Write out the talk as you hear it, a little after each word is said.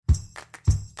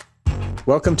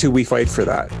Welcome to We Fight for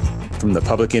That from the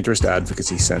Public Interest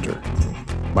Advocacy Centre.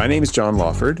 My name is John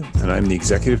Lawford, and I'm the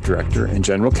Executive Director and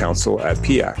General Counsel at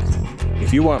PIAC.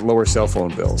 If you want lower cell phone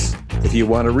bills, if you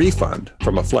want a refund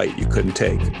from a flight you couldn't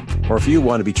take, or if you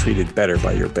want to be treated better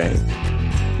by your bank,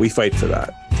 we fight for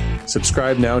that.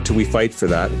 Subscribe now to We Fight for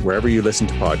That wherever you listen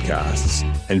to podcasts,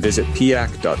 and visit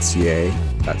piac.ca,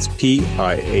 that's piac.ca,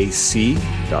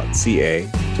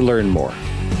 to learn more.